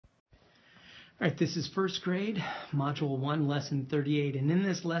All right, this is first grade, Module 1, Lesson 38, and in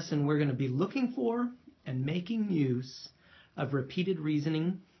this lesson we're going to be looking for and making use of repeated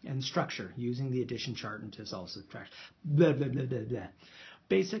reasoning and structure using the addition chart and to solve subtraction. Blah, blah, blah, blah, blah.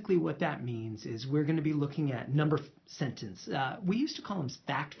 Basically what that means is we're going to be looking at number sentence. We used to call them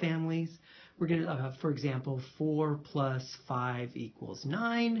fact families. We're going to, for example, 4 plus 5 equals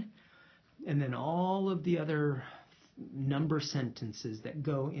 9, and then all of the other number sentences that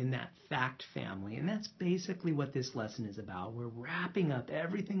go in that fact family. And that's basically what this lesson is about. We're wrapping up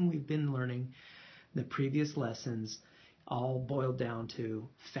everything we've been learning in the previous lessons, all boiled down to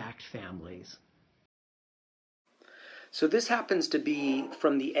fact families. So this happens to be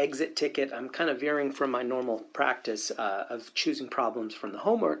from the exit ticket. I'm kind of veering from my normal practice of choosing problems from the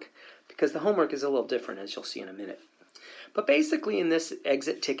homework because the homework is a little different, as you'll see in a minute. But basically in this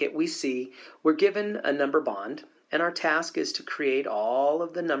exit ticket we see we're given a number bond, and our task is to create all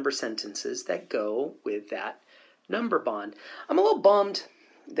of the number sentences that go with that number bond. I'm a little bummed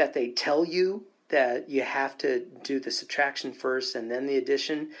that they tell you that you have to do the subtraction first and then the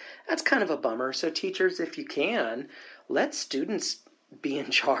addition. That's kind of a bummer. So teachers, if you can, let students be in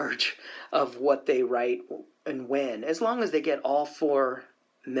charge of what they write and when. As long as they get all 4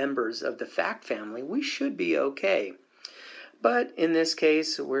 members of the fact family, we should be okay. But in this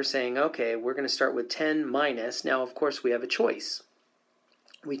case, we're saying, okay, we're going to start with 10 minus. Now, of course, we have a choice.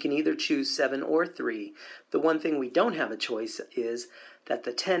 We can either choose 7 or 3. The one thing we don't have a choice is that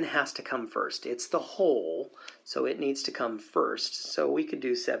the 10 has to come first. It's the whole, so it needs to come first. So we could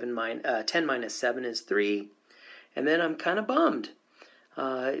do 10 minus 7 is 3. And then I'm kind of bummed.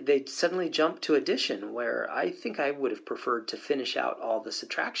 They suddenly jump to addition, where I think I would have preferred to finish out all the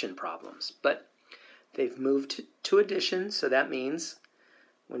subtraction problems. But they've moved to addition, so that means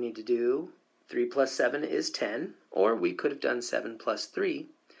we need to do 3 plus 7 is 10, or we could have done 7 plus 3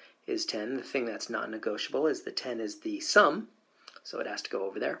 is 10. The thing that's not negotiable is the 10 is the sum, so it has to go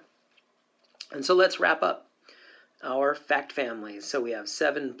over there. And so let's wrap up our fact families. So we have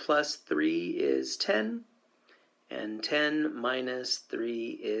 7 plus 3 is 10, and 10 minus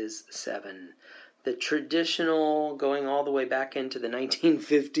 3 is 7. The traditional, going all the way back into the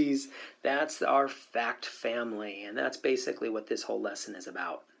 1950s, that's our fact family, and that's basically what this whole lesson is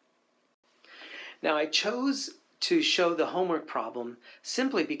about. Now, I chose to show the homework problem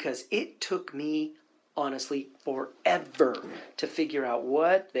simply because it took me, honestly, forever to figure out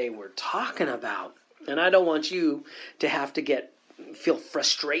what they were talking about. And I don't want you to have to feel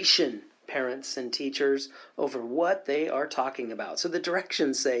frustration, parents and teachers, over what they are talking about. So the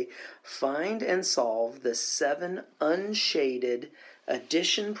directions say, find and solve the 7 unshaded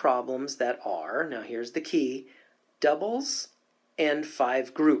addition problems that are, now here's the key, doubles and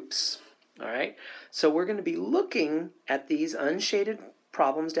 5 groups. All right, so we're going to be looking at these unshaded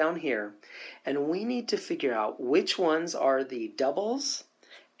problems down here, and we need to figure out which ones are the doubles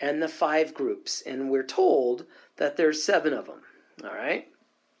and the 5 groups, and we're told that there's 7 of them. All right.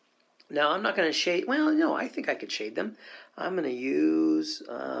 Now, I'm not going to shade, well, no, I think I could shade them. I'm going to use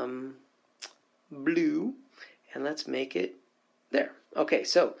blue, and let's make it there. Okay,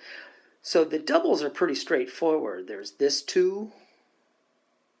 so the doubles are pretty straightforward. There's this 2,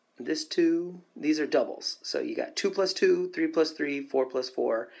 this 2, these are doubles. So you got 2 plus 2, 3 plus 3, 4 plus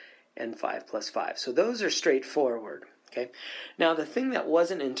 4, and 5 plus 5. So those are straightforward. Okay. Now, the thing that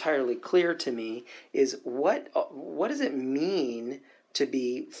wasn't entirely clear to me is what does it mean to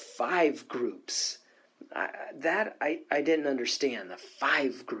be 5 groups? I didn't understand, the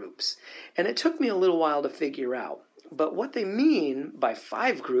 5 groups. And it took me a little while to figure out. But what they mean by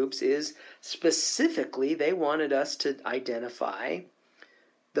 5 groups is specifically they wanted us to identify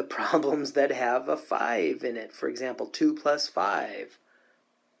the problems that have a 5 in it. For example, 2 plus 5.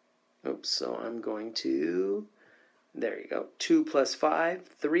 Oops, so I'm going to, there you go, 2 plus 5,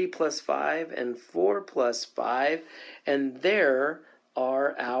 3 plus 5, and 4 plus 5. And there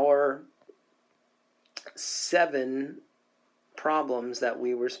are our 7 problems that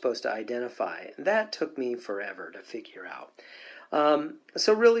we were supposed to identify. That took me forever to figure out.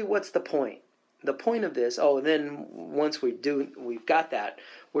 So really, what's the point? The point of this, and then once we've got that,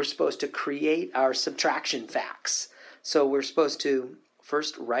 we're supposed to create our subtraction facts. So we're supposed to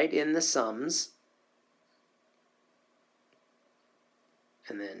first write in the sums,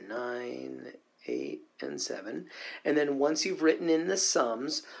 and then 9, 8, and 7. And then once you've written in the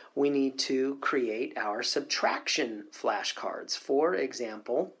sums, we need to create our subtraction flashcards. For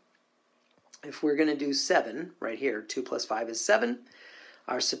example, if we're going to do 7, right here, 2 plus 5 is 7,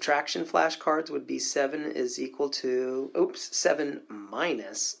 our subtraction flashcards would be 7 is equal to, 7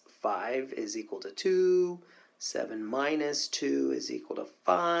 minus 5 is equal to 2, 7 minus 2 is equal to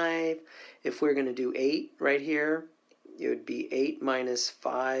 5. If we're going to do 8 right here, it would be 8 minus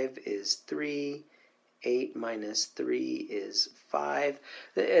 5 is 3. 8 minus 3 is 5,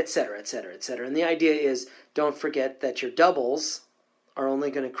 etc., etc., etc. And the idea is, don't forget that your doubles are only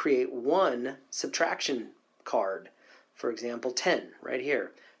going to create one subtraction card. For example, 10, right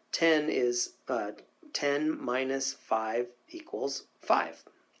here. 10 is 10 minus 5 equals 5.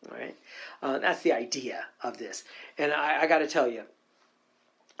 All right? That's the idea of this. And I got to tell you,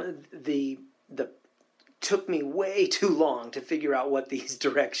 the took me way too long to figure out what these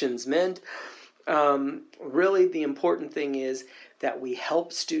directions meant. Really, the important thing is that we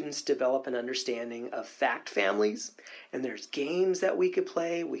help students develop an understanding of fact families, and there's games that we could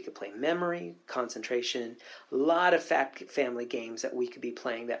play. We could play memory, concentration, a lot of fact family games that we could be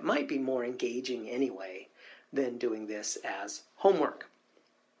playing that might be more engaging anyway than doing this as homework.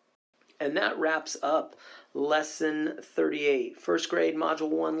 And that wraps up Lesson 38, first grade Module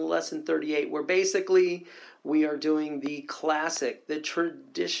 1, Lesson 38, where basically we are doing the classic, the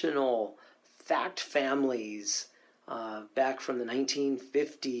traditional fact families back from the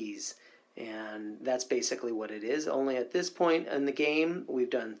 1950s. And that's basically what it is. Only at this point in the game,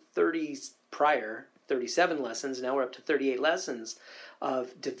 we've done 37 lessons. Now we're up to 38 lessons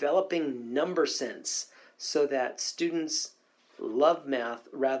of developing number sense so that students love math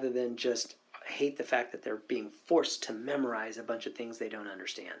rather than just hate the fact that they're being forced to memorize a bunch of things they don't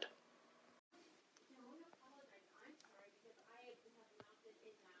understand.